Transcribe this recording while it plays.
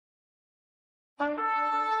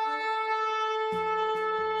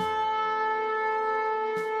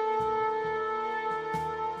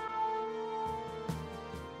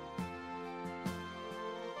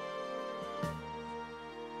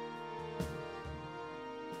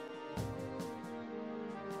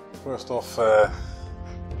First off, to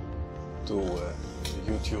the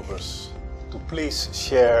YouTubers, to please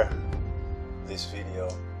share this video.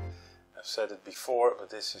 I've said it before,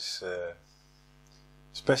 but this is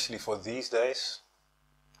especially for these days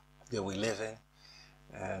that we live in,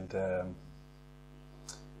 and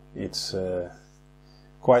it's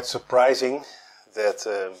quite surprising that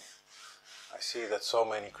I see that so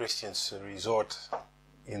many Christians resort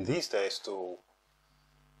in these days to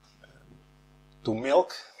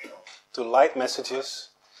milk, to light messages,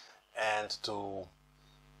 and to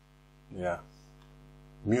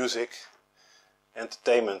music,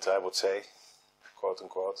 entertainment, I would say, quote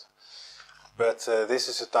unquote. But this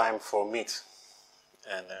is a time for meat,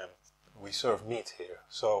 and we serve meat here,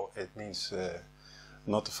 so it means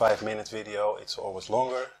not a 5-minute video. It's always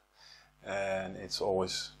longer, and it's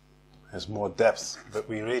always has more depth, but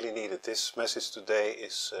we really need it. This message today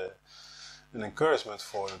is an encouragement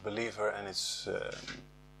for the believer, and it's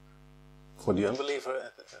for the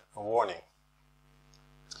unbeliever a warning.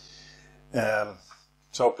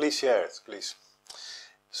 So please share it, please.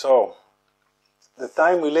 So the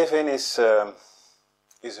time we live in is a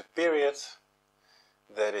period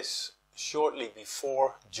that is shortly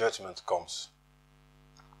before judgment comes,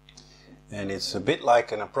 and it's a bit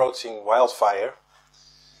like an approaching wildfire.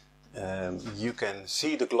 You can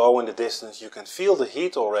see the glow in the distance, you can feel the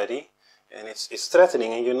heat already, and it's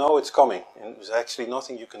threatening, and you know it's coming, and there's actually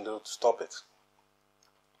nothing you can do to stop it.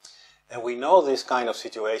 And we know this kind of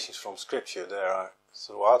situations from Scripture. There are,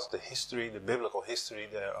 throughout the history, the biblical history,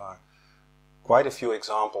 there are quite a few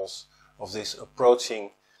examples of this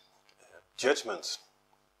approaching judgment.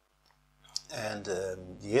 And the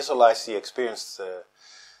Israelites, they experienced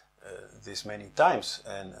this many times,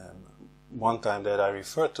 and one time that I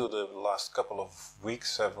referred to the last couple of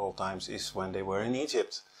weeks several times is when they were in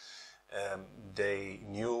Egypt. They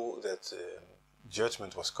knew that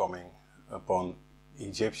judgment was coming upon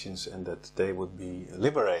Egyptians and that they would be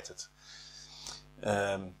liberated.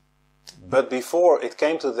 But before it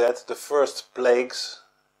came to that, the first plagues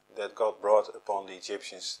that God brought upon the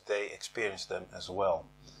Egyptians, they experienced them as well.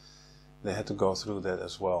 They had to go through that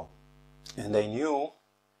as well. And they knew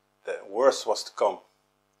that worse was to come.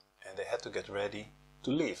 And they had to get ready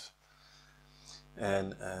to leave.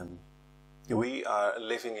 And we are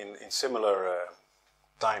living in similar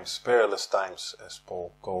times, perilous times, as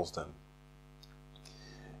Paul calls them.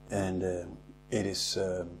 And it is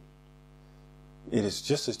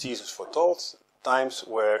just as Jesus foretold, times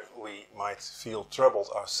where we might feel troubled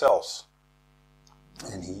ourselves.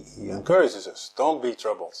 And he encourages us, don't be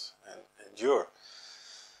troubled and endure.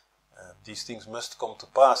 These things must come to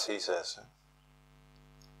pass, he says.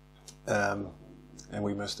 And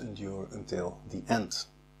we must endure until the end.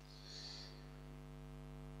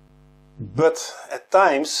 But at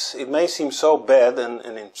times it may seem so bad,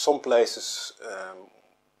 and in some places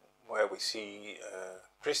where we see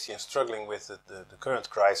Christians struggling with the current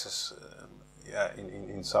crisis,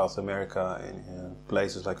 in South America, in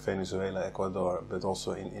places like Venezuela, Ecuador, but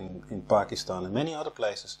also in Pakistan and many other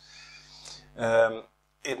places,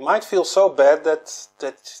 it might feel so bad that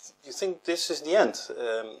you think this is the end,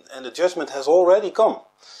 and the judgment has already come.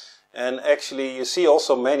 And actually you see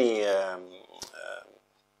also many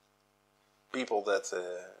people that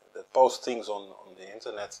post things on the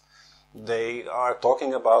internet. They are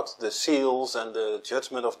talking about the seals and the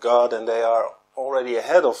judgment of God, and they are already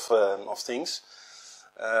ahead of things.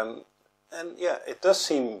 And yeah, it does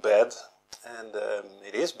seem bad, and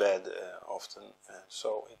it is bad often,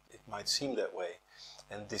 so it might seem that way.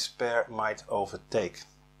 And despair might overtake.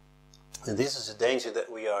 And this is a danger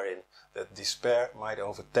that we are in, that despair might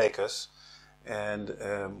overtake us, and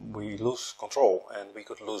we lose control, and we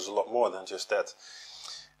could lose a lot more than just that.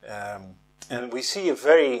 And we see a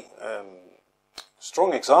very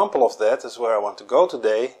strong example of that, is where I want to go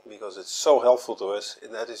today, because it's so helpful to us,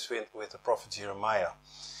 and that is with the prophet Jeremiah.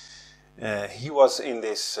 He was in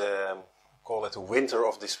this, call it a winter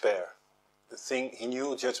of despair. The thing, he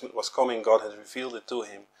knew judgment was coming, God had revealed it to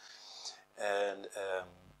him, and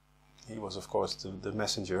he was of course the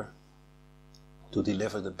messenger to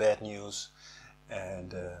deliver the bad news,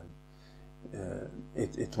 and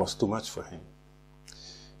it was too much for him.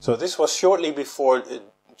 So this was shortly before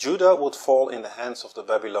Judah would fall in the hands of the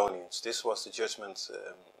Babylonians. This was the judgment,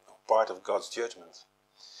 part of God's judgment.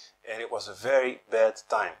 And it was a very bad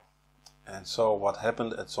time. And so what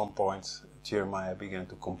happened at some point, Jeremiah began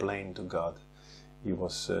to complain to God. It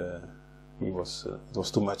was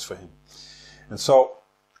too much for him. And so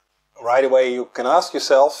right away you can ask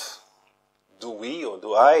yourself, do we or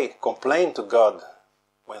do I complain to God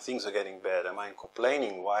when things are getting bad? Am I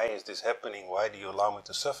complaining? Why is this happening? Why do you allow me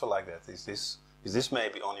to suffer like that? Is this Is this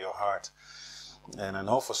maybe on your heart? And I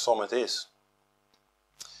know for some it is.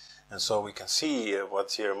 And so we can see what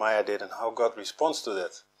Jeremiah did and how God responds to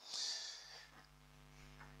that.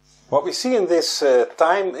 What we see in this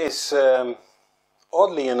time is,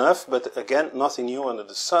 oddly enough, but again nothing new under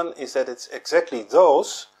the sun, is that it's exactly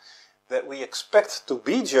those that we expect to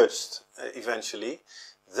be judged eventually.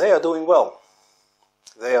 They are doing well.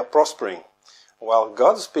 They are prospering, while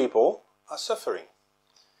God's people are suffering.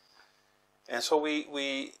 And so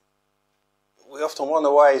we often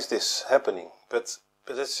wonder, why is this happening? But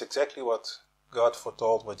that's exactly what God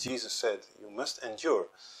foretold, what Jesus said. You must endure.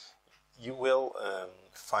 You will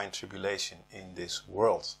find tribulation in this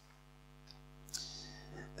world.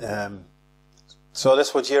 So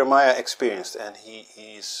that's what Jeremiah experienced, and he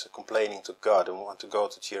is complaining to God. And we want to go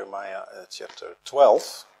to Jeremiah chapter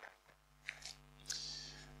 12.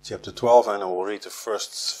 Chapter 12, and I will read the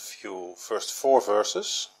first 4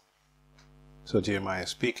 verses. So Jeremiah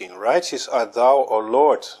speaking, Righteous art thou, O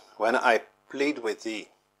Lord, when I plead with thee.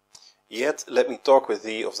 Yet let me talk with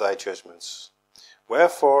thee of thy judgments.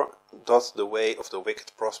 Wherefore doth the way of the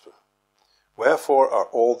wicked prosper? Wherefore are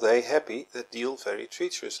all they happy that deal very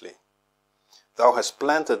treacherously? Thou hast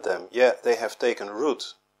planted them, yet they have taken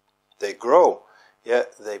root. They grow,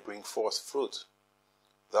 yet they bring forth fruit.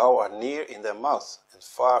 Thou art near in their mouth, and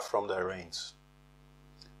far from their reins.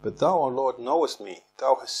 But thou, O Lord, knowest me.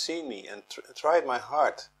 Thou hast seen me, and tried my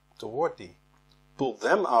heart toward thee. Pull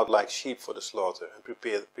them out like sheep for the slaughter, and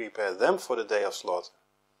prepare them for the day of slaughter.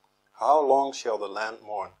 How long shall the land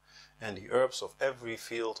mourn, and the herbs of every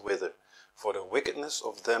field wither, for the wickedness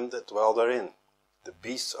of them that dwell therein? The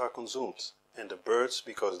beasts are consumed, and the birds,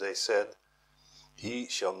 because they said, He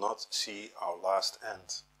shall not see our last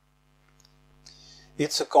end.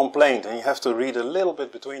 It's a complaint, and you have to read a little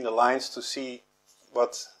bit between the lines to see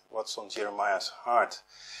what's on Jeremiah's heart.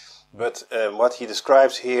 But what he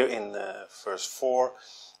describes here in verse 4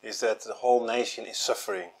 is that the whole nation is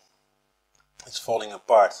suffering. It's falling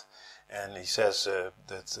apart. And he says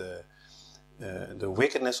that the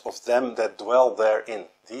wickedness of them that dwell therein.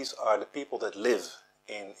 These are the people that live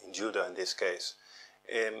in Judah in this case.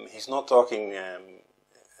 He's not talking,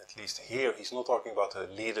 at least here, he's not talking about the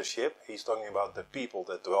leadership. He's talking about the people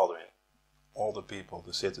that dwell therein. All the people,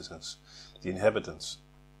 the citizens, the inhabitants.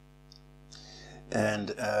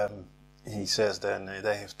 And he says then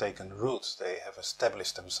they have taken root, they have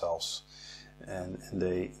established themselves, and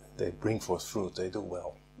they bring forth fruit, they do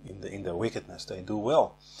well. In their wickedness they do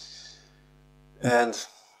well. And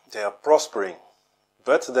they are prospering.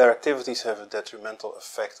 But their activities have a detrimental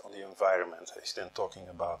effect on the environment. He's then talking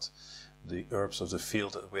about the herbs of the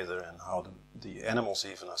field that wither and how the animals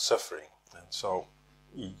even are suffering. And so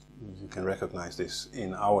you can recognize this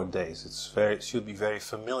in our days. It should be very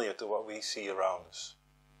familiar to what we see around us.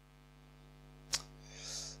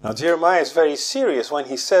 Now Jeremiah is very serious when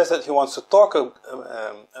he says that he wants to talk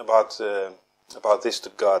about this to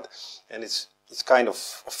God. And it's kind of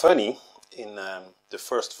funny. In the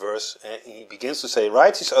first verse, he begins to say,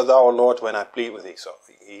 Righteous art thou, O Lord, when I plead with thee. So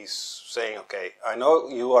he's saying, okay, I know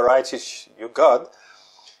you are righteous, you God.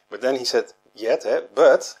 But then he said, yet,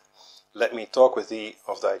 but let me talk with thee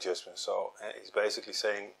of thy judgment. So he's basically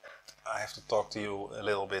saying, I have to talk to you a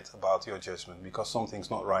little bit about your judgment, because something's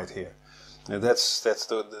not right here. And that's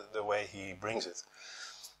the way he brings it.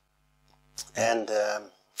 And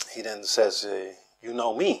he then says, you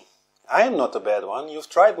know me. I am not the bad one. You've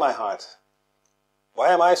tried my heart.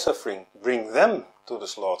 Why am I suffering? Bring them to the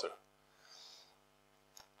slaughter.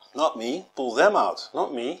 Not me. Pull them out.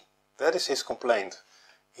 Not me. That is his complaint.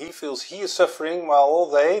 He feels he is suffering while all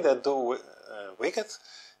they that do wicked,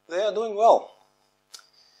 they are doing well.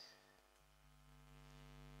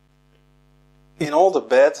 In all the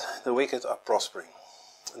bad, the wicked are prospering.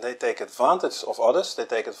 They take advantage of others. They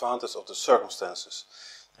take advantage of the circumstances.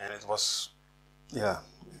 And it was,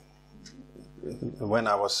 when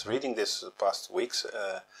I was reading this past weeks,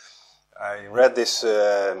 I read this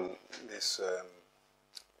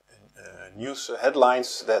news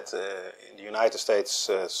headlines that in the United States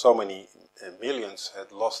so many millions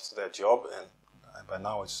had lost their job, and by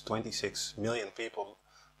now it's 26 million people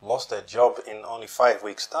lost their job in only 5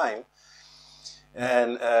 weeks' time.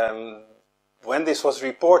 And when this was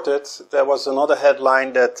reported, there was another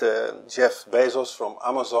headline that Jeff Bezos from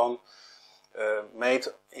Amazon made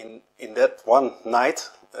in that one night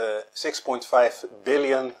 $6.5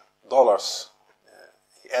 billion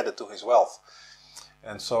he added to his wealth.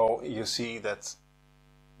 And so you see that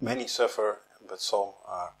many suffer, but some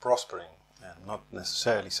are prospering. And not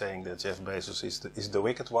necessarily saying that Jeff Bezos is the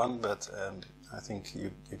wicked one, but I think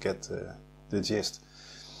you get the gist.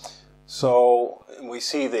 So we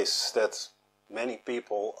see this, that many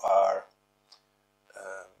people are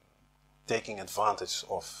taking advantage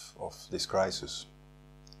of this crisis.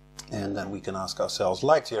 And then we can ask ourselves,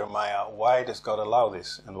 like Jeremiah, why does God allow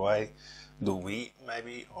this? And why do we,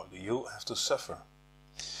 maybe, or do you, have to suffer?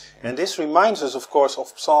 And this reminds us, of course,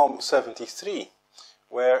 of Psalm 73,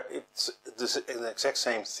 where it's the exact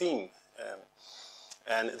same theme.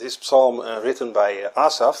 And this psalm written by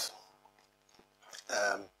Asaph,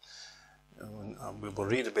 we will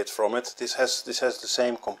read a bit from it. This has the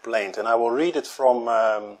same complaint, and I will read it from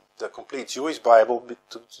the Complete Jewish Bible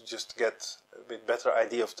to just get a bit better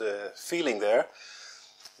idea of the feeling there.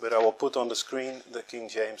 But I will put on the screen the King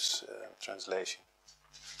James translation.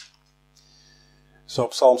 So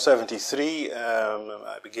Psalm 73,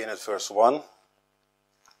 I begin at verse 1.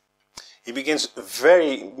 He begins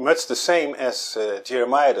very much the same as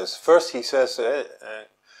Jeremiah does. First he says,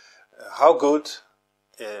 how good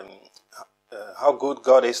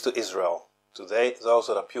God is to Israel, to those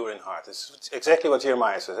that are pure in heart. It's exactly what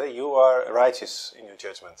Jeremiah says. You are righteous in your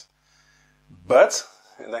judgment. But,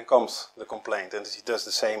 and then comes the complaint, and he does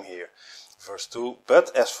the same here. Verse 2,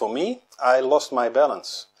 but as for me, I lost my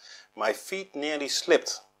balance. My feet nearly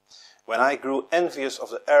slipped, when I grew envious of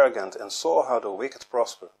the arrogant and saw how the wicked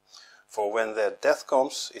prosper. For when their death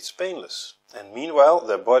comes, it's painless, and meanwhile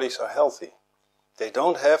their bodies are healthy. They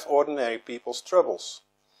don't have ordinary people's troubles.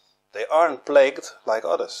 They aren't plagued like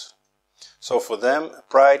others. So for them,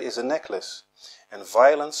 pride is a necklace, and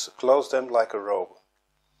violence clothes them like a robe.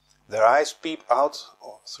 Their eyes peep out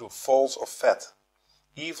through folds of fat.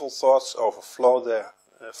 Evil thoughts overflow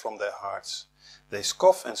from their hearts. They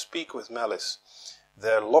scoff and speak with malice.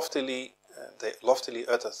 They loftily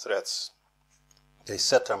utter threats. They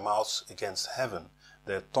set their mouths against heaven.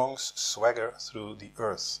 Their tongues swagger through the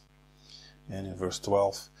earth. And in verse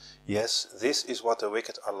 12, yes, this is what the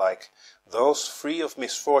wicked are like. Those free of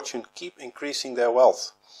misfortune keep increasing their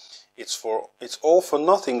wealth. It's all for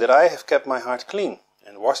nothing that I have kept my heart clean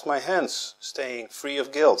and washed my hands, staying free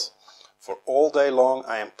of guilt. For all day long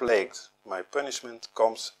I am plagued. My punishment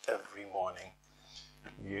comes every morning.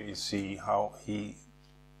 Here you see how he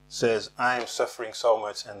says, I am suffering so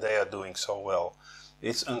much and they are doing so well.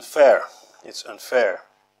 It's unfair. It's unfair.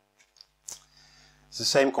 It's the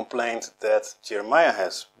same complaint that Jeremiah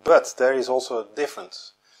has, but there is also a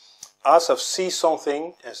difference. Asaph sees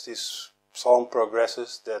something as this psalm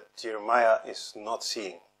progresses that Jeremiah is not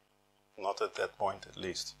seeing. Not at that point, at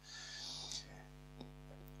least.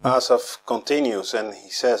 Asaph continues, and he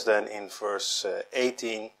says then in verse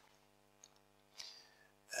 18,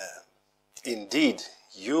 indeed,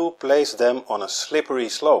 you place them on a slippery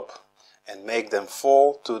slope and make them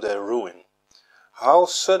fall to their ruin. How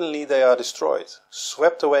suddenly they are destroyed,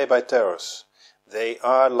 swept away by terrors. They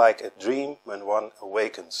are like a dream when one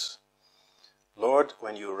awakens. Lord,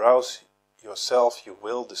 when you rouse yourself, you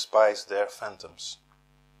will despise their phantoms.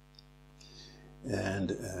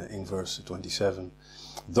 And in verse 27,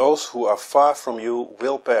 those who are far from you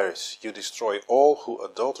will perish. You destroy all who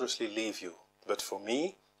adulterously leave you. But for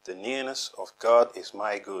me, the nearness of God is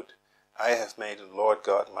my good. I have made the Lord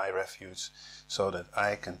God my refuge, so that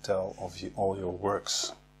I can tell of all your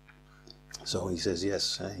works. So he says,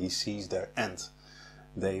 yes, he sees their end.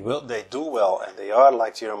 They do well, and they are,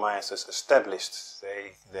 like Jeremiah says, established.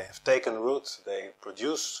 They have taken root, they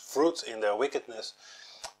produce fruit in their wickedness,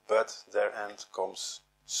 but their end comes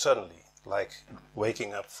suddenly, like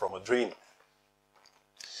waking up from a dream.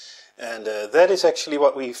 And that is actually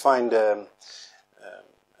what we find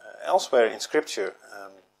elsewhere in Scripture.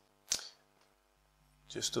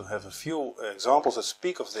 Just to have a few examples that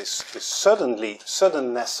speak of this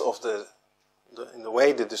suddenness of in the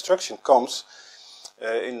way the destruction comes.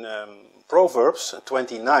 In Proverbs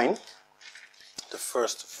 29, the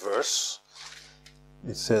first verse,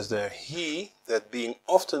 it says there, he that being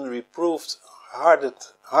often reproved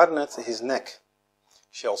hardeneth his neck,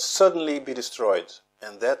 shall suddenly be destroyed,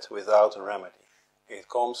 and that without remedy. It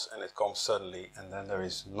comes, and it comes suddenly, and then there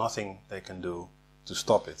is nothing they can do to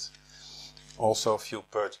stop it. Also a few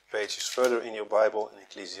pages further in your Bible, in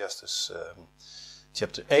Ecclesiastes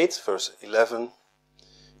chapter 8, verse 11,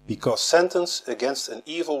 because sentence against an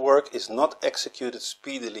evil work is not executed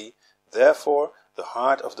speedily, therefore the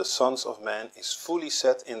heart of the sons of men is fully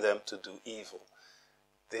set in them to do evil.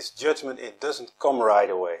 This judgment, it doesn't come right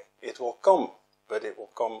away. It will come, but it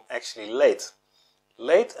will come actually late.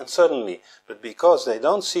 Late and suddenly. But because they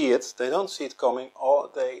don't see it coming, or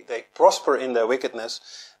they prosper in their wickedness,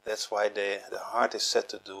 that's why the heart is set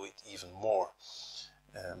to do it even more.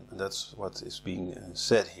 And that's what is being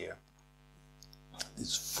said here.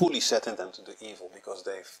 It's fully set in them to do evil, because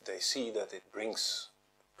they see that it brings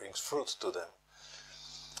fruit to them.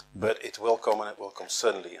 but it will come, and it will come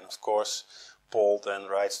suddenly. And of course, Paul then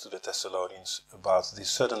writes to the Thessalonians about the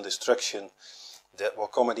sudden destruction that will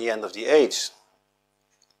come at the end of the age,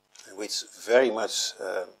 which very much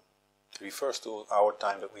refers to our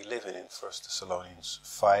time that we live in 1 Thessalonians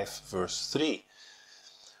 5 verse 3.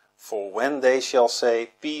 For when they shall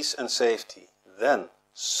say peace and safety, then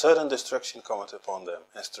sudden destruction cometh upon them,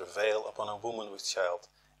 as travail upon a woman with child,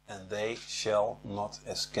 and they shall not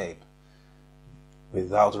escape.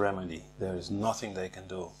 Without remedy, there is nothing they can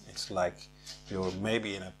do. It's like you're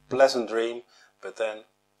maybe in a pleasant dream, but then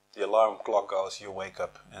the alarm clock goes, you wake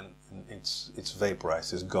up, and it's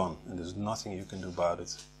vaporized, it's gone, and there's nothing you can do about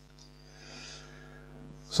it.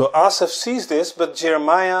 So Asaph sees this, but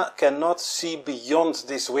Jeremiah cannot see beyond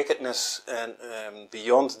this wickedness and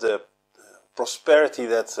beyond the prosperity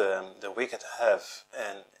that the wicked have,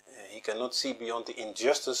 and he cannot see beyond the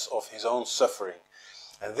injustice of his own suffering.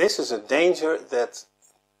 And this is a danger that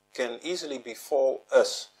can easily befall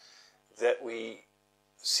us, that we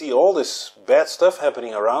see all this bad stuff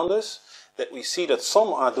happening around us, that we see that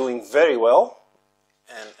some are doing very well,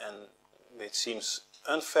 and it seems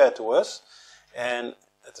unfair to us, and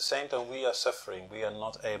at the same time we are suffering. We are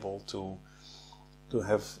not able to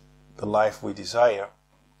have the life we desire,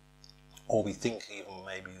 or we think even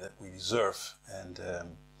maybe that we deserve, and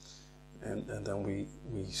then we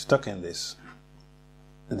stuck in this.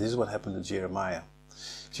 And this is what happened to Jeremiah.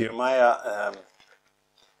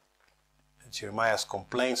 Jeremiah's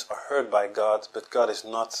complaints are heard by God, but God is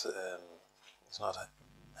not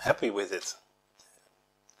happy with it.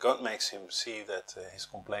 God makes him see that his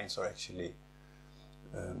complaints are actually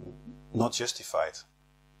not justified.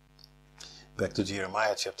 Back to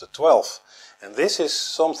Jeremiah chapter 12. And this is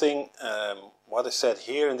something, what is said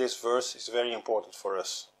here in this verse is very important for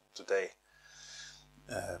us today.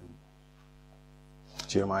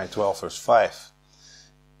 Jeremiah 12 verse 5.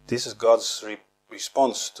 This is God's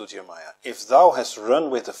response to Jeremiah. If thou hast run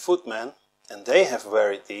with the footmen, and they have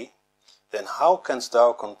wearied thee, then how canst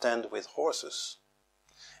thou contend with horses?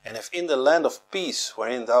 And if in the land of peace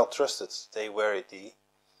wherein thou trustedst they wearied thee,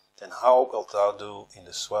 then how wilt thou do in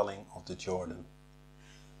the swelling of the Jordan?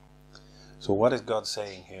 So what is God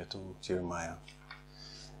saying here to Jeremiah?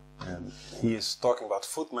 He is talking about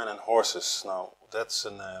footmen and horses. Now that's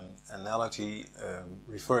an analogy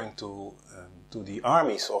referring to the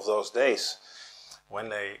armies of those days. When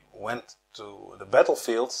they went to the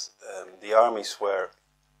battlefield, the armies were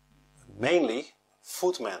mainly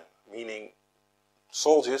footmen, meaning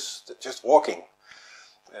soldiers just walking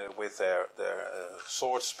with their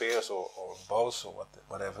swords, spears or bows or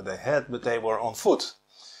whatever they had, but they were on foot.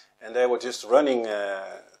 And they were just running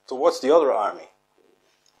towards the other army.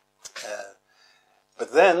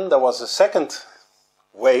 But then there was a second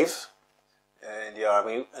wave in the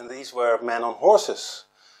army, and these were men on horses.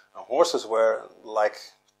 Now, horses were like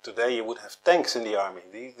today you would have tanks in the army.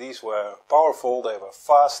 These were powerful, they were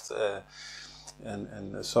fast,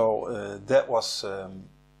 and so that was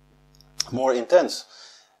more intense.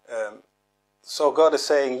 So God is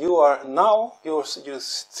saying, you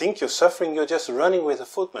think you're suffering, you're just running with a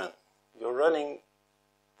footman. You're running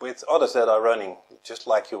with others that are running, just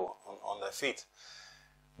like you, on their feet.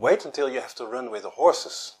 Wait until you have to run with the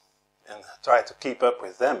horses and try to keep up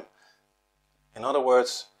with them. In other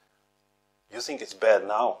words, you think it's bad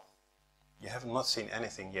now. You have not seen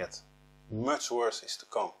anything yet. Much worse is to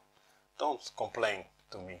come. Don't complain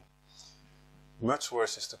to me. Much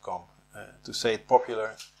worse is to come. To say it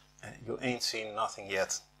popular, you ain't seen nothing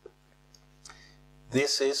yet.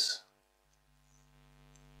 This is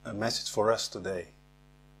a message for us today.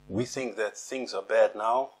 We think that things are bad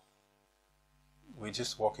now. We're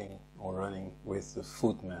just walking or running with the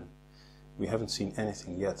footmen. We haven't seen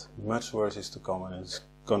anything yet. Much worse is to come, and it's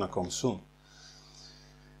gonna come soon.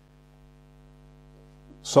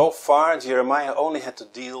 So far, Jeremiah only had to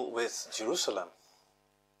deal with Jerusalem.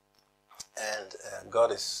 And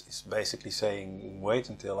God is basically saying, wait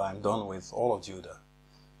until I'm done with all of Judah.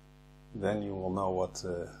 Then you will know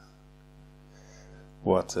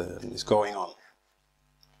what is going on.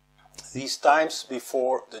 These times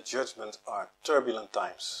before the judgment are turbulent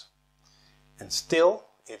times. And still,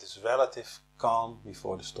 it is relative calm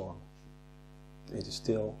before the storm. It is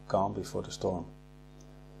still calm before the storm.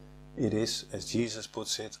 It is, as Jesus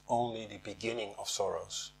puts it, only the beginning of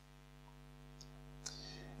sorrows.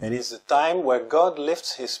 And it's the time where God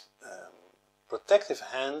lifts his protective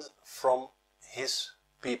hand from his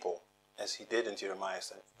people, as he did in Jeremiah's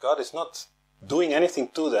time. God is not doing anything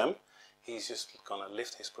to them. He's just going to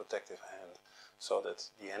lift his protective hand so that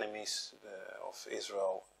the enemies of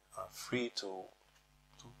Israel are free to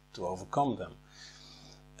overcome them.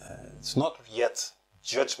 It's not yet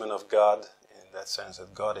judgment of God, in that sense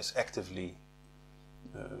that God is actively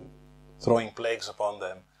throwing plagues upon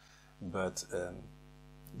them, but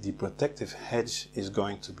the protective hedge is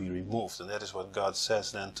going to be removed. And that is what God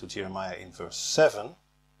says then to Jeremiah in verse 7.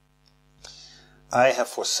 I have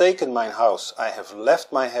forsaken mine house, I have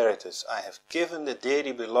left my heritage, I have given the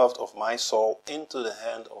dearly beloved of my soul into the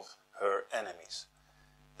hand of her enemies.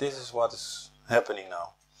 This is what is happening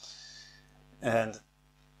now. And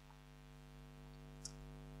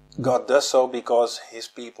God does so because his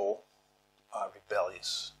people are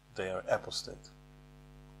rebellious. They are apostate.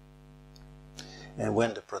 And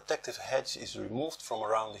when the protective hedge is removed from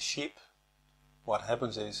around the sheep, what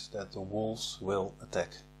happens is that the wolves will attack.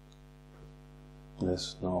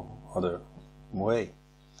 There's no other way.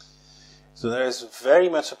 So there is very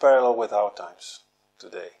much a parallel with our times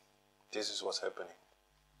today. This is what's happening.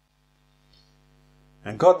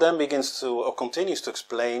 And God then continues to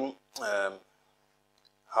explain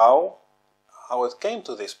how it came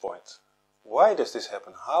to this point. Why does this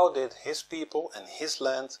happen? How did his people and his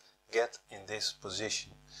land get in this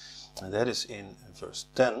position? And that is in verse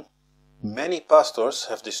 10. Many pastors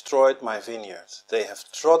have destroyed my vineyard. They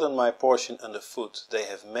have trodden my portion underfoot. They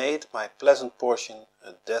have made my pleasant portion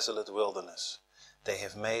a desolate wilderness. They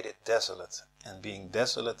have made it desolate, and being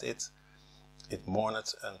desolate it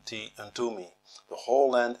mourneth unto me. The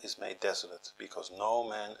whole land is made desolate, because no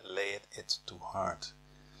man layeth it to heart.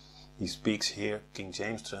 He speaks here, King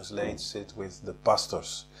James translates it with the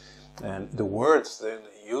pastors. And the word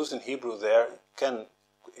used in Hebrew there can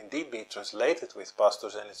indeed be translated with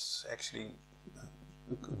pastors, and it's actually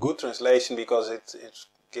a good translation because it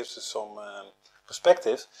gives us some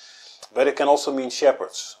perspective. But it can also mean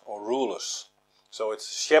shepherds or rulers. So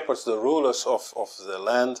it's shepherds, the rulers of the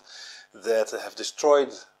land, that have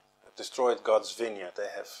destroyed God's vineyard.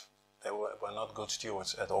 They were not good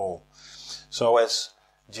stewards at all. So as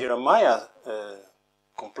Jeremiah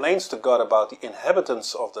complains to God about the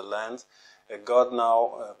inhabitants of the land, God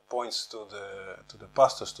now points to the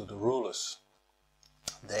pastors, to the rulers.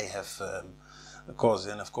 They have, of course,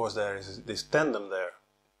 there is this tandem there.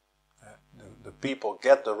 The people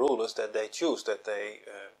get the rulers that they choose, that they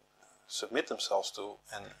submit themselves to,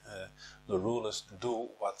 and the rulers do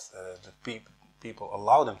what the people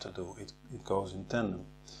allow them to do. It goes in tandem.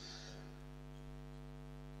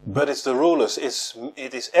 But it's the rulers.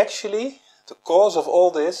 It is actually the cause of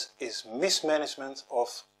all this is mismanagement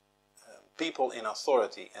of people in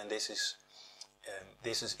authority, and this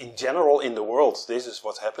is in general in the world. This is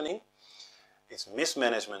what's happening. It's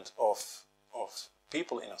mismanagement of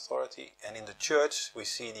people in authority, and in the church we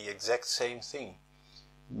see the exact same thing.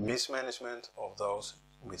 Mismanagement of those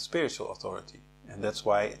with spiritual authority, and that's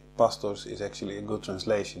why pastors is actually a good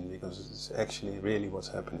translation, because it's actually really what's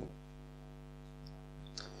happening.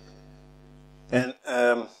 And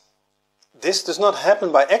this does not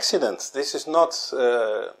happen by accident. This is not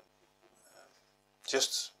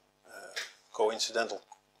just coincidental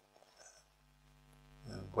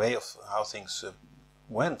way of how things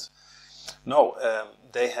went. No,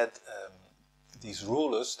 they had these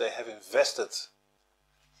rulers. They have invested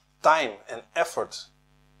time and effort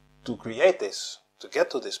to create this, to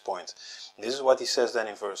get to this point. This is what he says then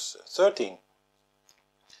in verse 13.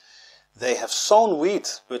 They have sown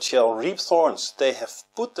wheat, but shall reap thorns. They have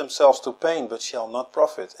put themselves to pain, but shall not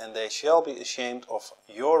profit. And they shall be ashamed of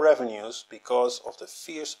your revenues, because of the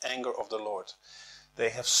fierce anger of the Lord. They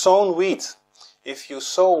have sown wheat. If you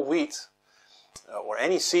sow wheat, or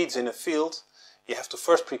any seeds in a field, you have to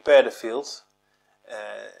first prepare the field,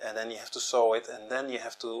 and then you have to sow it, and then you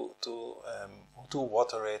have to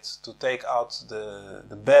water it, to take out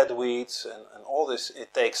the bad weeds, and all this.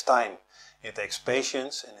 It takes time. It takes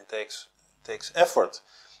patience, and it takes effort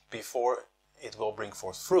before it will bring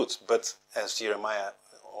forth fruit. But as Jeremiah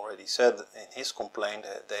already said in his complaint,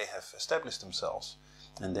 they have established themselves,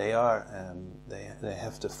 and they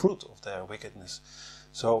have the fruit of their wickedness.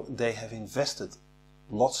 So they have invested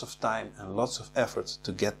lots of time and lots of effort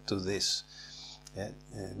to get to this.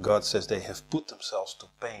 God says they have put themselves to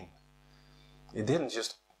pain. It didn't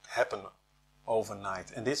just happen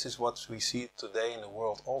overnight, and this is what we see today in the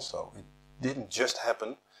world also. It didn't just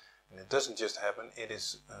happen, and it doesn't just happen. It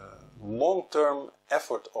is a long-term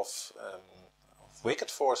effort of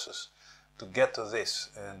wicked forces to get to this,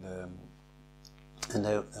 and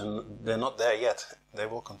they're not there yet. They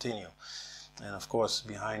will continue, and of course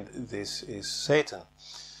behind this is Satan,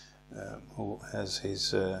 who has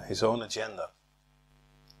his own agenda.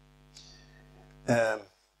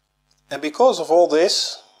 And because of all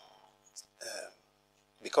this,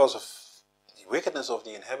 because of the wickedness of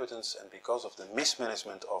the inhabitants, and because of the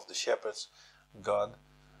mismanagement of the shepherds, God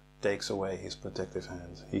takes away his protective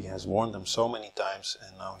hand. He has warned them so many times,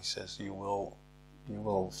 and now he says, you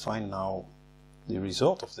will find now the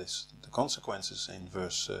result of this, the consequences, in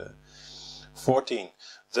verse 14.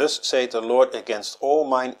 Thus saith the Lord against all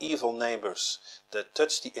mine evil neighbors that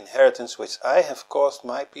touch the inheritance which I have caused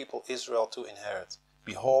my people Israel to inherit.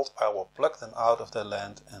 Behold, I will pluck them out of their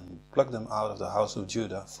land and pluck them out of the house of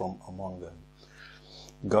Judah from among them.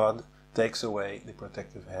 God takes away the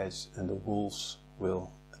protective hedge and the wolves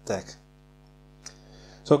will attack.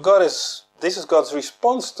 So this is God's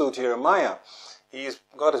response to Jeremiah.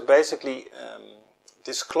 God is basically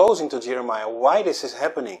disclosing to Jeremiah why this is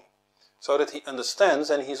happening, so that he understands,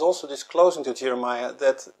 and he's also disclosing to Jeremiah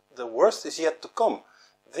that the worst is yet to come.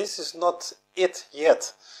 This is not it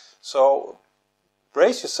yet. So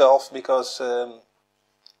brace yourself, because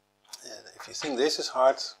if you think this is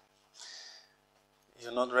hard,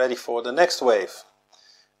 you're not ready for the next wave.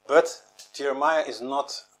 But Jeremiah is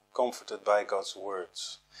not comforted by God's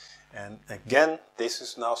words. And again, this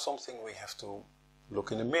is now something we have to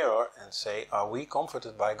look in the mirror and say, are we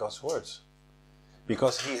comforted by God's words?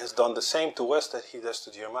 Because he has done the same to us that he does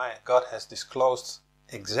to Jeremiah. God has disclosed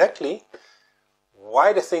exactly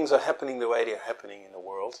why the things are happening the way they are happening in the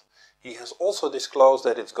world. He has also disclosed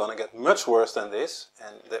that it's going to get much worse than this,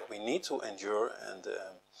 and that we need to endure. And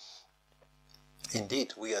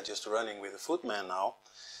indeed, we are just running with a footman now.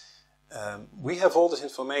 We have all this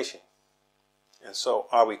information. And so,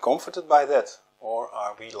 are we comforted by that? Or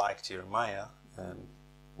are we like Jeremiah,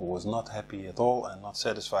 who was not happy at all and not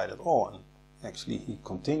satisfied at all? And actually, he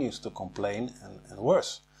continues to complain and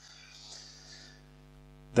worse.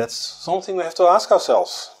 That's something we have to ask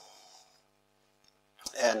ourselves.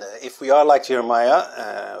 And if we are like Jeremiah,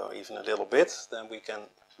 even a little bit, then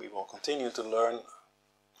we will continue to learn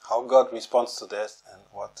how God responds to that and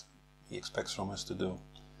what he expects from us to do.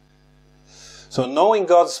 So knowing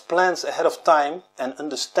God's plans ahead of time and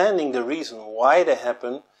understanding the reason why they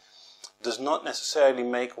happen does not necessarily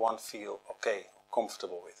make one feel okay,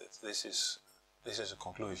 comfortable with it. This is a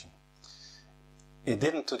conclusion. It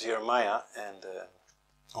didn't to Jeremiah, and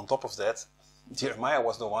on top of that, Jeremiah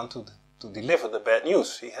was the one to deliver the bad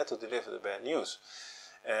news. He had to deliver the bad news.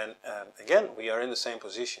 And again, we are in the same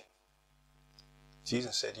position.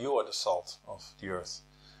 Jesus said, you are the salt of the earth,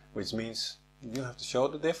 which means you have to show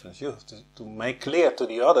the difference. You have to make clear to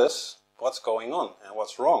the others what's going on and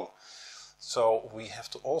what's wrong. So we have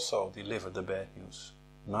to also deliver the bad news.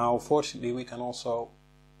 Now, fortunately, we can also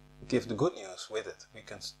give the good news with it. We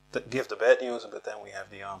can give the bad news, but then we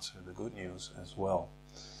have the answer, the good news as well.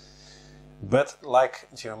 But like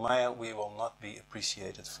Jeremiah, we will not be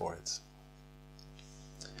appreciated for it.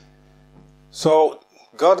 So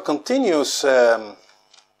God continues,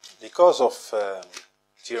 because of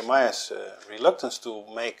Jeremiah's reluctance to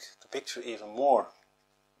make the picture even more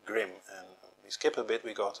grim. And we skip a bit,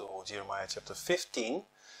 we go to Jeremiah chapter 15,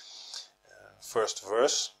 first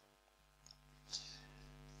verse.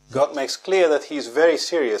 God makes clear that he is very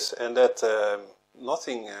serious and that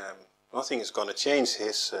nothing is going to change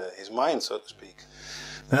his mind, so to speak.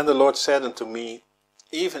 Then the Lord said unto me,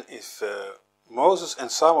 even if Moses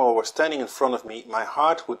and Samuel were standing in front of me, my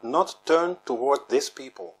heart would not turn toward this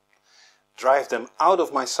people. Drive them out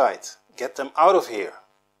of my sight. Get them out of here.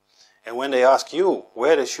 And when they ask you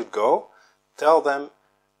where they should go, tell them,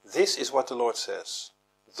 this is what the Lord says.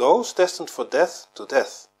 Those destined for death, to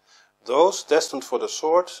death. Those destined for the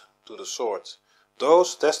sword, to the sword.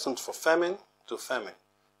 Those destined for famine, to famine.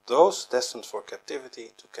 Those destined for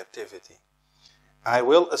captivity, to captivity. I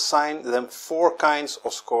will assign them 4 kinds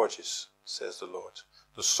of scourges, says the Lord.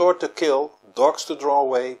 The sword to kill, dogs to draw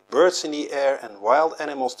away, birds in the air, and wild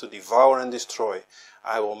animals to devour and destroy.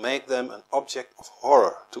 I will make them an object of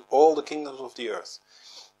horror to all the kingdoms of the earth,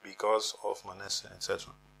 because of Manasseh,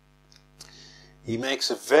 etc. He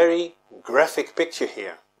makes a very graphic picture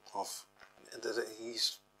here.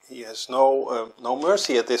 He has no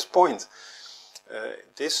mercy at this point.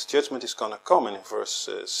 This judgment is going to come, and in verse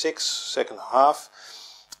 6, second half,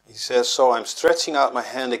 he says, so I'm stretching out my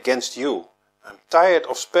hand against you. I'm tired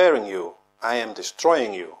of sparing you. I am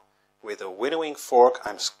destroying you. With a winnowing fork,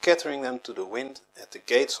 I'm scattering them to the wind at the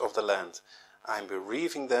gates of the land. I'm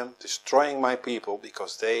bereaving them, destroying my people,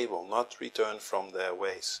 because they will not return from their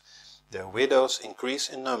ways. Their widows increase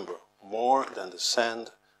in number, more than the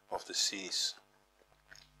sand of the seas.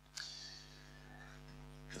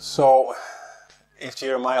 So, if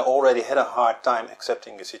Jeremiah already had a hard time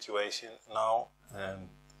accepting the situation, now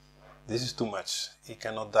this is too much. He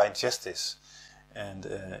cannot digest this. And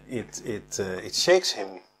it shakes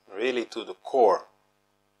him really to the core.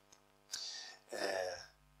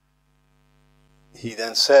 He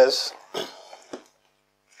then says,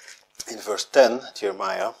 in verse 10,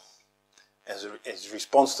 Jeremiah, as a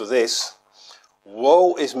response to this,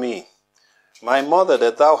 "Woe is me, my mother,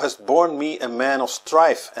 that thou hast borne me a man of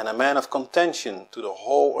strife and a man of contention to the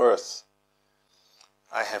whole earth.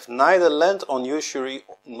 I have neither lent on usury,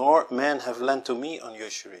 nor men have lent to me on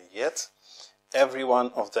usury, yet every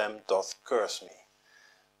one of them doth curse me."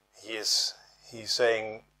 He's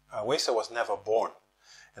saying, I wish I was never born.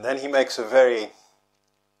 And then he makes a very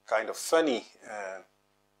kind of funny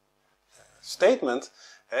statement.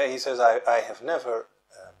 He says, I have never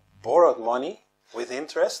borrowed money with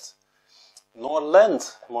interest, nor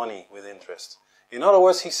lent money with interest. In other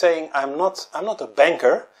words, he's saying, I'm not a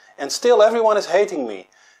banker, and still everyone is hating me.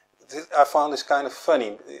 I found this kind of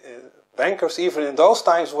funny. Bankers, even in those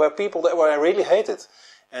times, were people that were really hated.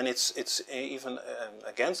 And it's even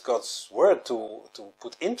against God's word to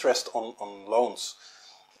put interest on loans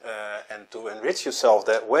and to enrich yourself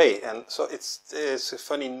that way. And so it's a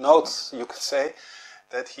funny note, you could say,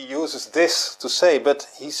 that he uses this to say. But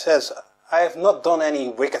he says, I have not done any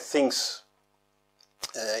wicked things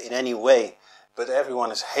in any way, but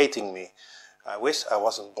everyone is hating me. I wish I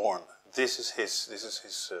wasn't born. This is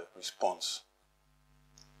his response.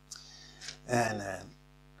 And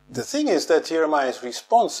the thing is that Jeremiah's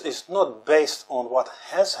response is not based on what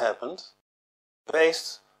has happened,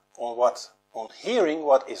 based on hearing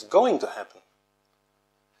what is going to happen.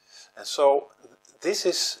 And so this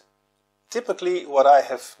is typically what I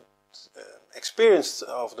have experienced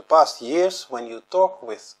over the past years when you talk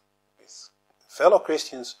with fellow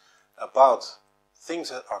Christians about things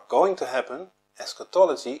that are going to happen,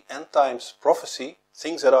 eschatology, end times, prophecy,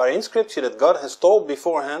 things that are in Scripture that God has told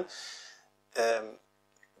beforehand.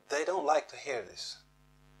 They don't like to hear this.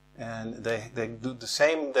 And they do the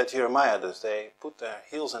same that Jeremiah does. They put their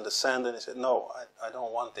heels in the sand and they say, no, I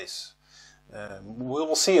don't want this. We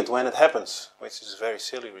will see it when it happens, which is a very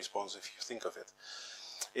silly response if you think of it.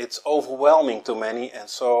 It's overwhelming to many, and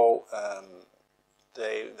so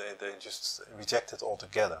they just reject it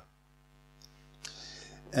altogether.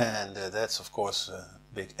 And that's, of course, a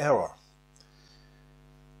big error.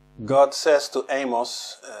 God says to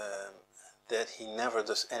Amos that he never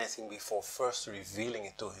does anything before first revealing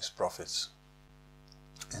it to his prophets.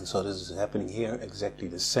 And so this is happening here exactly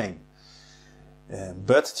the same.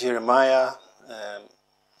 But Jeremiah,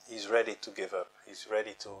 he's ready to give up. He's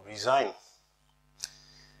ready to resign.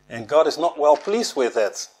 And God is not well pleased with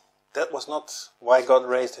that. That was not why God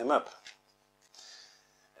raised him up.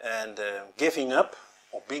 And giving up,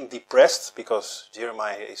 or being depressed, because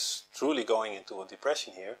Jeremiah is truly going into a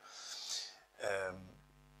depression here.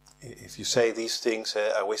 If you say these things,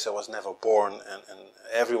 I wish I was never born, and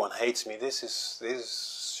everyone hates me,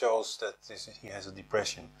 this shows that he has a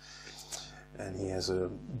depression. And he has a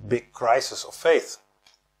big crisis of faith.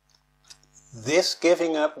 This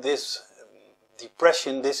giving up, this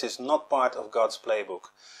depression, this is not part of God's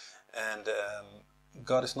playbook. And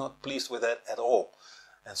God is not pleased with that at all.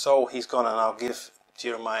 And so he's going to now give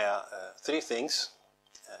Jeremiah three things.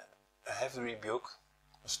 A heavy rebuke,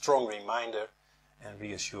 a strong reminder, and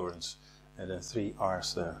reassurance. And the three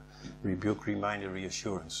R's there. Rebuke, reminder,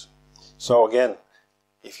 reassurance. So again,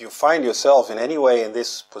 if you find yourself in any way in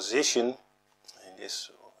this position, in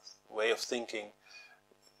this way of thinking,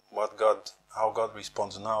 how God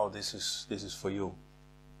responds now, this is for you.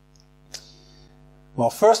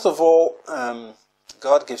 Well, first of all,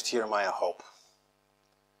 God gives Jeremiah hope.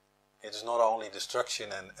 It is not only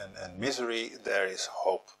destruction and misery, there is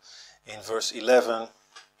hope. In verse 11,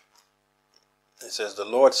 it says, "The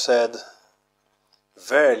Lord said,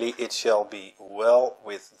 Verily it shall be well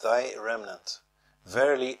with thy remnant.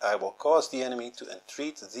 Verily I will cause the enemy to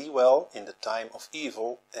entreat thee well in the time of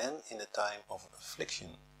evil and in the time of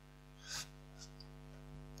affliction."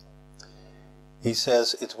 He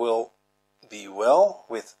says it will be well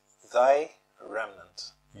with thy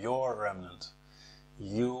remnant, your remnant.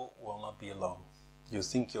 You will not be alone. You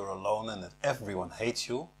think you're alone and that everyone hates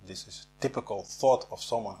you. This is a typical thought of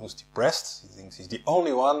someone who's depressed. He thinks he's the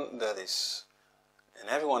only one that is, and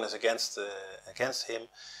everyone is against him.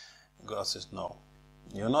 God says, no,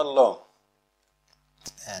 you're not alone.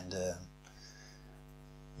 And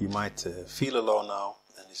you might feel alone now,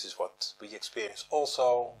 and this is what we experience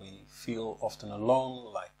also. We feel often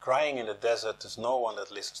alone, like crying in the desert. There's no one that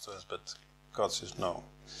listens to us, but God says, no.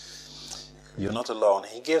 You're not alone.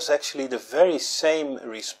 He gives actually the very same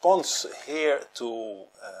response here to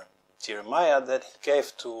Jeremiah that he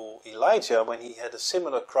gave to Elijah when he had a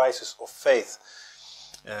similar crisis of faith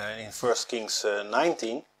in 1 Kings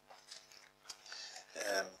 19.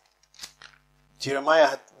 Jeremiah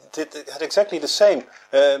had exactly the same.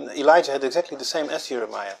 Elijah had exactly the same as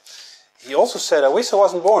Jeremiah. He also said, I wish I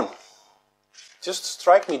wasn't born. Just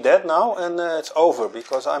strike me dead now and it's over,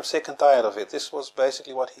 because I'm sick and tired of it. This was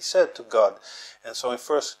basically what he said to God. And so in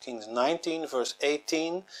 1 Kings 19 verse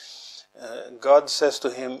 18, God says to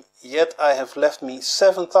him, "Yet I have left me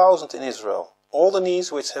 7,000 in Israel, all the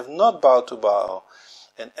knees which have not bowed to Baal,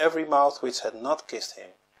 and every mouth which had not kissed him."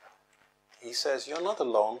 He says, you're not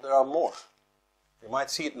alone, there are more. You might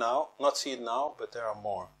see it now, not see it now, but there are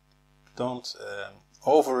more. Don't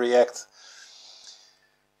overreact.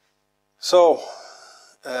 So,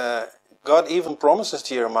 God even promises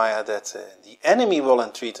Jeremiah that the enemy will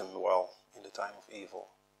entreat him well in the time of evil.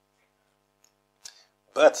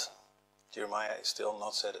 But Jeremiah is still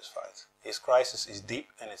not satisfied. His crisis is deep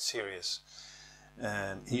and it's serious.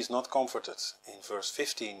 He is not comforted. In verse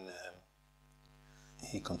 15,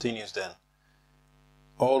 he continues then,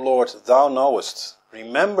 "O Lord, thou knowest,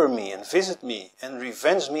 remember me and visit me and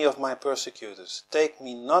revenge me of my persecutors. Take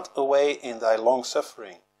me not away in thy long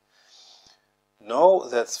suffering. Know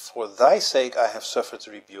that for thy sake I have suffered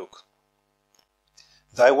rebuke.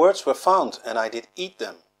 Thy words were found, and I did eat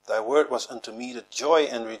them. Thy word was unto me the joy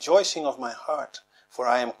and rejoicing of my heart, for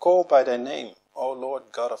I am called by thy name, O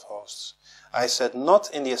Lord God of hosts. I sat not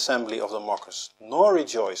in the assembly of the mockers, nor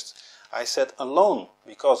rejoiced. I sat alone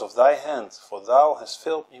because of thy hand, for thou hast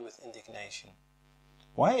filled me with indignation.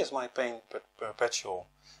 Why is my pain perpetual,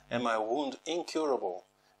 and my wound incurable,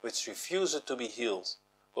 which refuseth to be healed?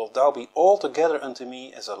 Wilt thou be altogether unto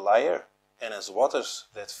me as a liar, and as waters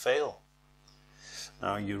that fail?"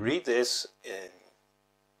 Now you read this,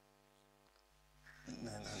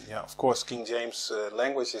 yeah, of course King James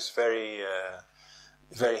language is very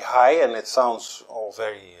high, and it sounds all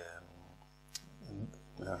very,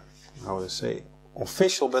 how to say,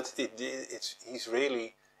 official, but he's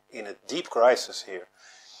really in a deep crisis here.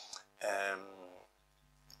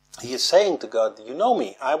 He is saying to God, you know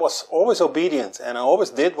me, I was always obedient and I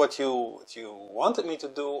always did what you wanted me to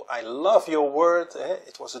do. I love your word.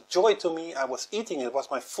 It was a joy to me. I was eating it. It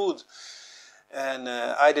was my food. And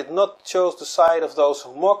I did not choose the side of those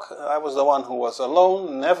who mock. I was the one who was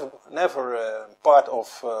alone, never part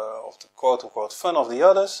of the quote-unquote fun of the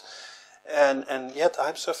others. And yet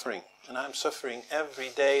I'm suffering. And I'm suffering every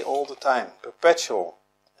day, all the time, perpetual.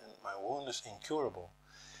 And my wound is incurable.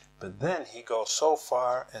 But then he goes so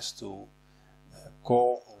far as to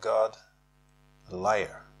call God a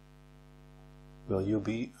liar. Will you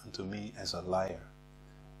be unto me as a liar?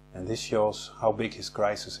 And this shows how big his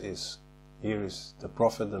crisis is. Here is the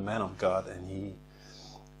prophet, the man of God, and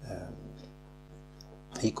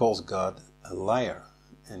he calls God a liar.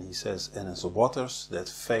 And he says, and as waters that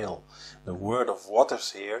fail. The word of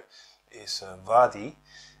waters here is wadi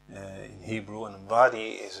in Hebrew, and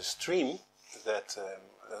wadi is a stream that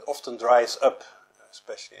often dries up,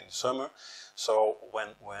 especially in the summer. So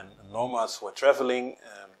when nomads were traveling,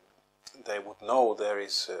 they would know there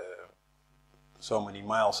is so many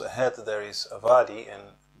miles ahead there is a wadi,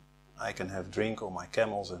 and I can have drink on my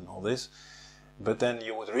camels and all this. But then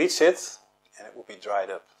you would reach it, and it would be dried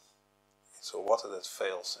up. It's a water that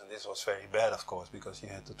fails, and this was very bad, of course, because you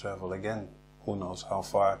had to travel again, who knows how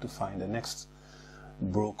far, to find the next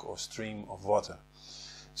brook or stream of water.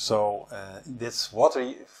 So this water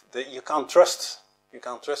you can't trust. You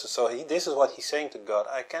can't trust it. So this is what he's saying to God.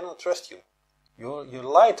 I cannot trust you. You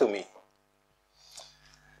lie to me.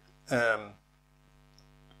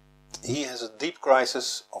 He has a deep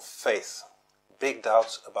crisis of faith. Big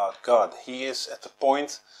doubts about God. He is at the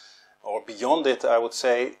point, or beyond it, I would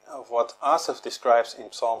say, of what Asaph describes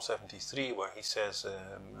in Psalm 73, where he says,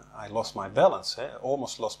 I lost my balance,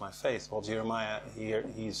 almost lost my faith. Well, Jeremiah here,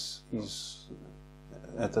 he's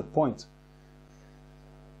at that point.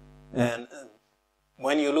 And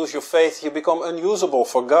when you lose your faith, you become unusable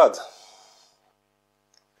for God.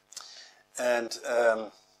 And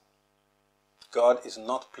God is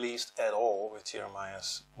not pleased at all with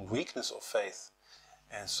Jeremiah's weakness of faith.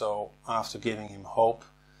 And so, after giving him hope,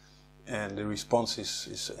 and the response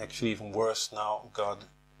is actually even worse now, God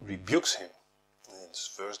rebukes him.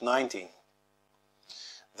 It's verse 19.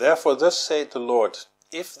 Therefore thus saith the Lord,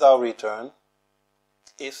 if thou return,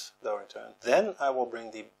 then I will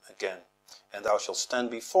bring thee again, and thou shalt stand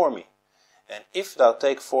before me. And if thou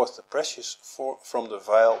take forth the precious from the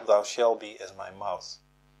vial, thou shalt be as my mouth.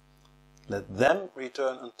 Let them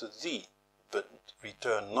return unto thee, but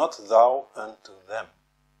return not thou unto them.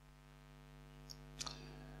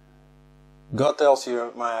 God tells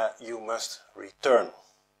Jeremiah, you must return.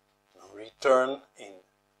 Return in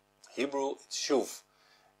Hebrew, it's shuv.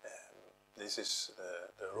 This is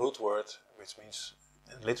the root word, which means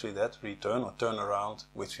literally that, return or turn around,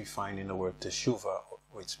 which we find in the word teshuva,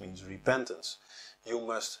 which means repentance. You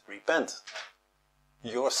must repent.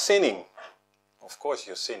 You're sinning. of course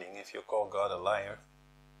you're sinning if you call God a liar,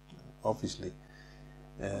 obviously.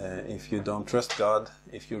 If you don't trust God,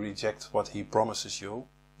 if you reject what He promises you,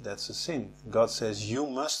 that's a sin. God says you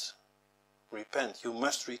must repent, you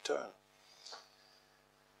must return.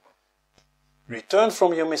 Return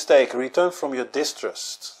from your mistake, return from your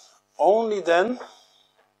distrust. Only then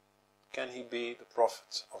can he be the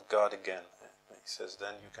prophet of God again. He says,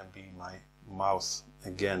 then you can be my mouth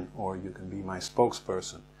again, or you can be my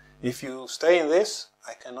spokesperson. If you stay in this,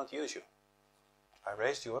 I cannot use you. I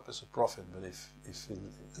raised you up as a prophet, but if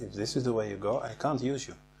this is the way you go, I can't use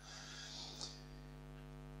you.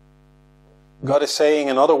 God is saying,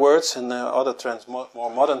 in other words, and other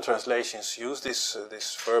more modern translations use this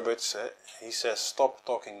verbiage. He says, stop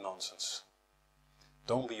talking nonsense.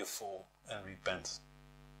 Don't be a fool and repent.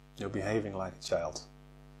 You're behaving like a child.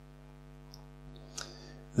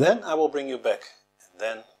 Then I will bring you back, and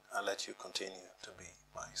then I'll let you continue to be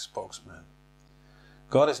my spokesman.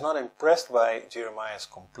 God is not impressed by Jeremiah's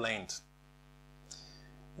complaint.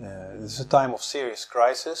 This is a time of serious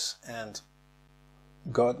crisis, and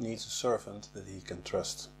God needs a servant that he can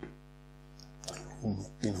trust,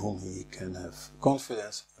 in whom he can have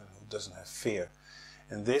confidence and who doesn't have fear.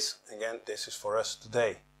 And this, again, this is for us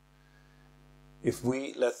today. If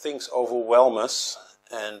we let things overwhelm us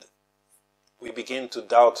and we begin to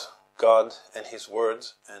doubt God and His Word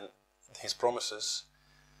and His promises,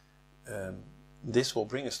 this will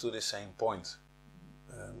bring us to the same point.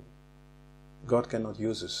 God cannot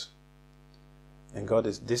use us. And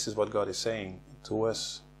this is what God is saying to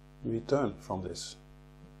us. Return from this.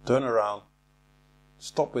 Turn around.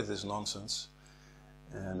 Stop with this nonsense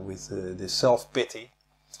and with this self-pity,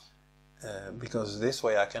 because this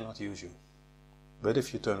way I cannot use you. But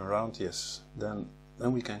if you turn around, yes, then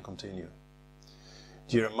we can continue.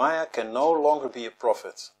 Jeremiah can no longer be a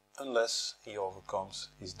prophet unless he overcomes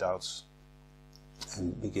his doubts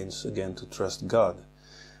and begins again to trust God.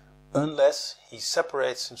 Unless he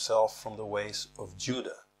separates himself from the ways of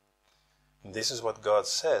Judah. And this is what God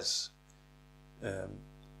says.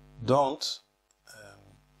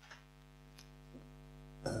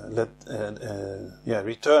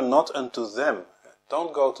 Return not unto them.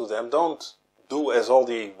 Don't go to them. Don't do as all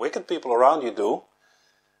the wicked people around you do,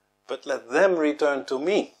 but let them return to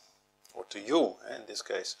me, or to you in this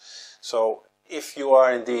case. So if you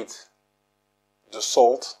are indeed the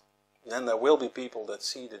salt, then there will be people that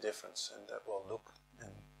see the difference and that will look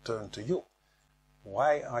and turn to you.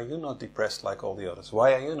 Why are you not depressed like all the others?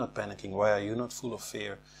 Why are you not panicking? Why are you not full of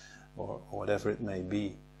fear, or whatever it may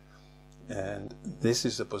be? And this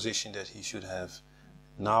is the position that he should have.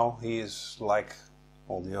 Now he is like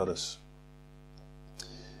all the others.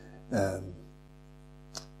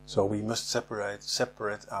 So we must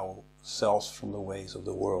separate ourselves from the ways of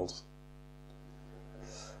the world.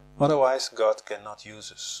 Otherwise God cannot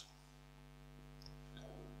use us.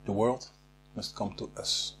 The world must come to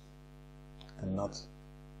us, and not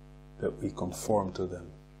that we conform to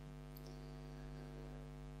them.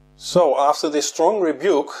 So after this strong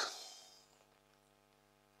rebuke,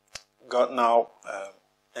 God now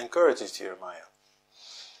encourages Jeremiah.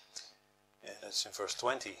 And that's in verse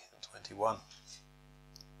 20 and 21.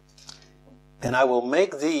 And I will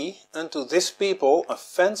make thee unto this people a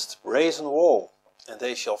fenced brazen wall, and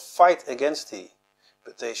they shall fight against thee,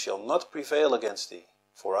 but they shall not prevail against thee.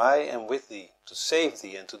 For I am with thee, to save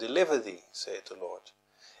thee and to deliver thee, saith the Lord.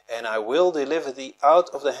 And I will deliver thee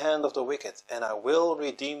out of the hand of the wicked, and I will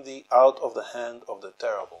redeem thee out of the hand of the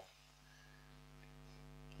terrible.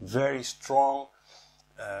 Very strong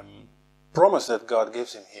promise that God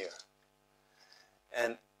gives him here.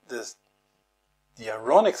 And the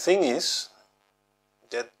ironic thing is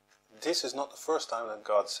that this is not the first time that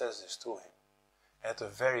God says this to him. At the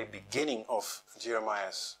very beginning of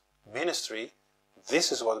Jeremiah's ministry,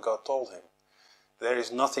 this is what God told him. There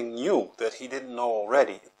is nothing new that he didn't know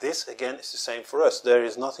already. This again is the same for us. There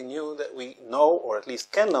is nothing new that we know, or at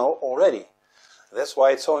least can know already. That's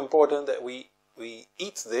why it's so important that we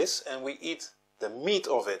eat this and we eat the meat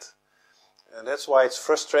of it. And that's why it's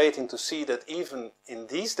frustrating to see that even in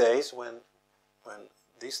these days, when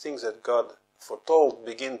these things that God foretold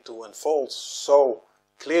begin to unfold so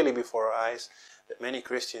clearly before our eyes, that many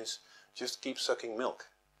Christians just keep sucking milk.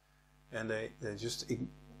 And they just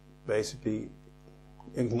basically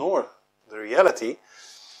ignore the reality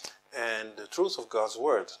and the truth of God's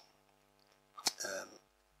word.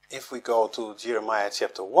 If we go to Jeremiah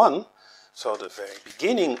chapter 1, so the very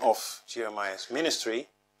beginning of Jeremiah's ministry,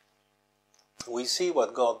 we see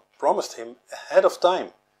what God promised him ahead of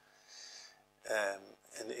time.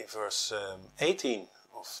 And in verse 18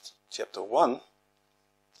 of chapter 1,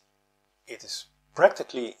 it is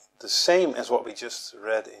practically the same as what we just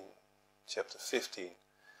read in chapter 15.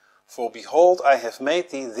 For behold, I have made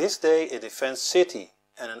thee this day a defenced city,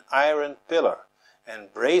 and an iron pillar,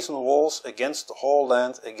 and brazen walls against the whole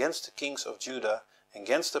land, against the kings of Judah,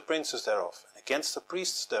 against the princes thereof, and against the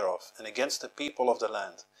priests thereof, and against the people of the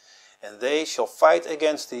land. And they shall fight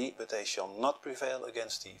against thee, but they shall not prevail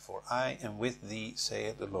against thee, for I am with thee,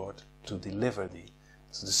 saith the Lord, to deliver thee.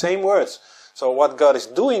 It's the same words. So what God is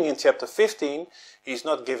doing in chapter 15, He's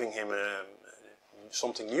not giving him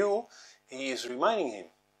something new, He is reminding him.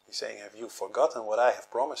 He's saying, have you forgotten what I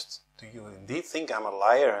have promised? Do you indeed think I'm a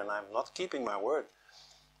liar and I'm not keeping my word?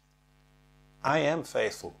 I am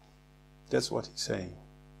faithful. That's what He's saying.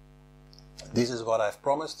 This is what I've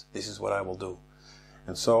promised, this is what I will do.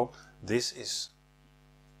 And so, this is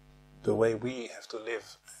the way we have to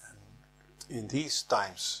live. In these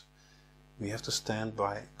times, we have to stand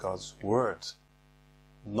by God's word.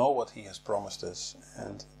 Know what He has promised us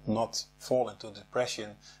and not fall into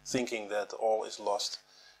depression thinking that all is lost,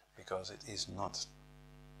 because it is not.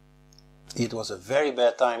 It was a very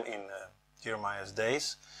bad time in Jeremiah's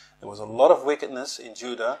days. There was a lot of wickedness in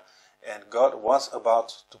Judah, and God was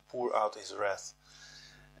about to pour out His wrath.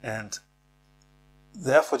 And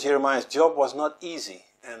therefore Jeremiah's job was not easy,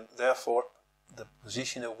 and therefore the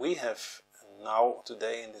position that we have now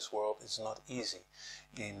today in this world is not easy.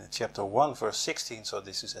 In chapter 1 verse 16, so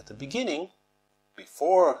this is at the beginning,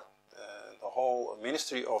 before the whole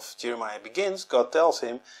ministry of Jeremiah begins, God tells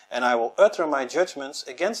him, and I will utter my judgments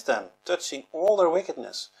against them, touching all their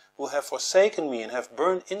wickedness, who have forsaken me and have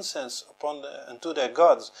burned incense unto their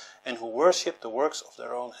gods, and who worship the works of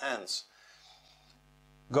their own hands.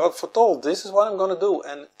 God foretold, this is what I'm going to do,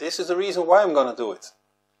 and this is the reason why I'm going to do it.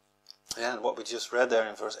 And what we just read there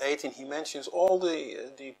in verse 18, he mentions all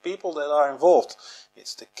the people that are involved.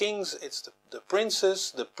 It's the kings, it's the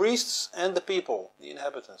princes, the priests, and the people, the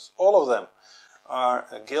inhabitants. All of them are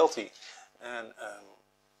guilty and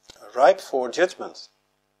ripe for judgment.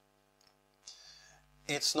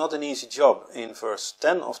 It's not an easy job. In verse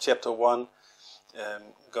 10 of chapter 1,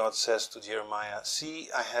 God says to Jeremiah, see,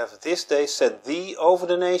 I have this day set thee over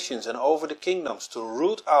the nations and over the kingdoms, to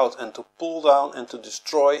root out and to pull down and to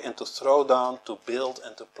destroy and to throw down, to build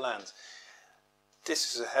and to plant.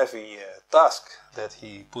 This is a heavy task that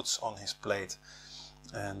He puts on His plate.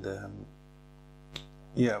 And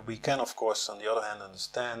we can of course on the other hand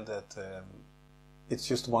understand that it's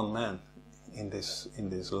just one man in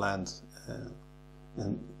this land,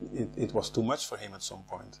 and it was too much for him at some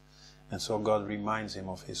point. And so God reminds him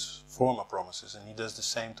of His former promises, and He does the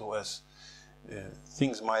same to us.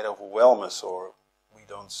 Things might overwhelm us, or we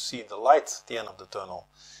don't see the light at the end of the tunnel.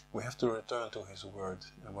 We have to return to His word.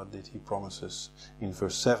 And what did He promise us? In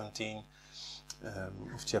verse 17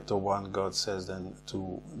 of chapter 1, God says then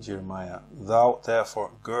to Jeremiah, thou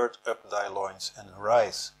therefore gird up thy loins and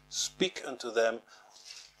arise, speak unto them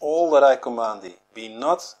all that I command thee. Be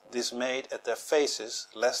not dismayed at their faces,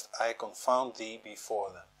 lest I confound thee before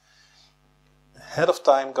them. Ahead of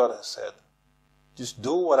time God has said, just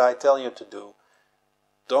do what I tell you to do.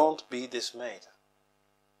 Don't be dismayed.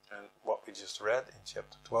 And what we just read in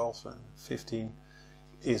chapter 12 and 15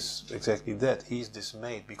 is exactly that. He's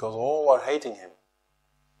dismayed because all are hating him.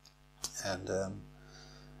 And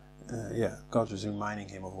God is reminding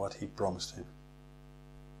him of what He promised him.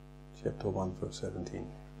 Chapter 1 verse 17.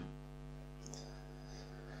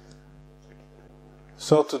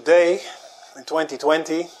 So today, in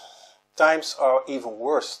 2020, times are even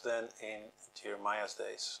worse than in Jeremiah's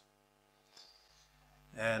days.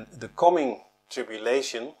 And the coming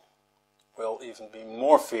tribulation will even be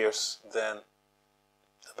more fierce than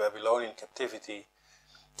the Babylonian captivity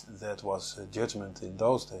that was judgment in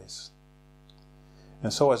those days.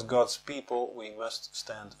 And so as God's people, we must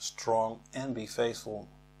stand strong and be faithful.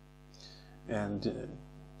 And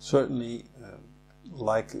certainly,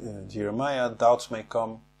 like Jeremiah, doubts may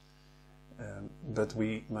come. But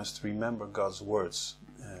we must remember God's words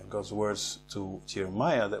to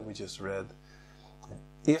Jeremiah that we just read.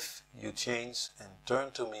 If you change and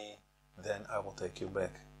turn to me, then I will take you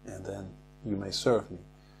back, and then you may serve me.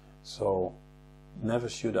 So never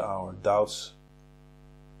should our doubts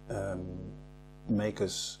make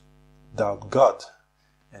us doubt God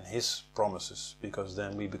and His promises, because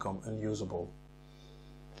then we become unusable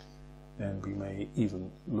and we may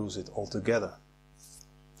even lose it altogether.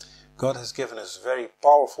 God has given us very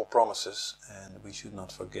powerful promises, and we should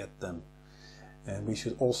not forget them. And we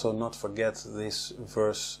should also not forget this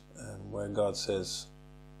verse where God says,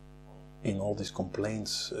 in all these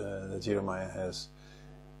complaints that Jeremiah has,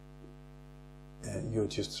 you're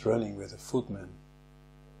just running with a footman.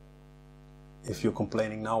 if you're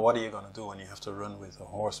complaining now, what are you going to do when you have to run with a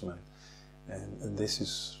horseman? And this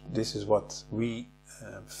is what we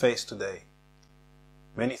face today.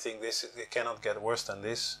 Many think it cannot get worse than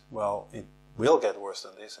this. Well, it will get worse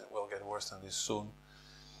than this. It will get worse than this soon.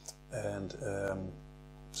 And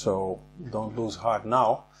so don't lose heart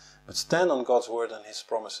now, but stand on God's word and His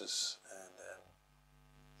promises,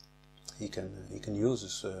 and He can use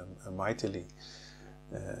us mightily,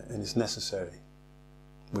 and it's necessary.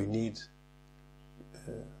 We need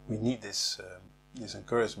this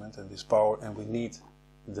encouragement and this power, and we need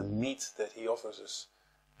the meat that He offers us,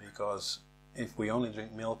 because if we only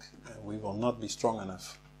drink milk, we will not be strong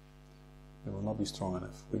enough. We will not be strong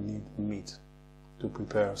enough. We need meat to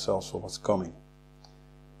prepare ourselves for what's coming.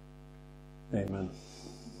 Amen.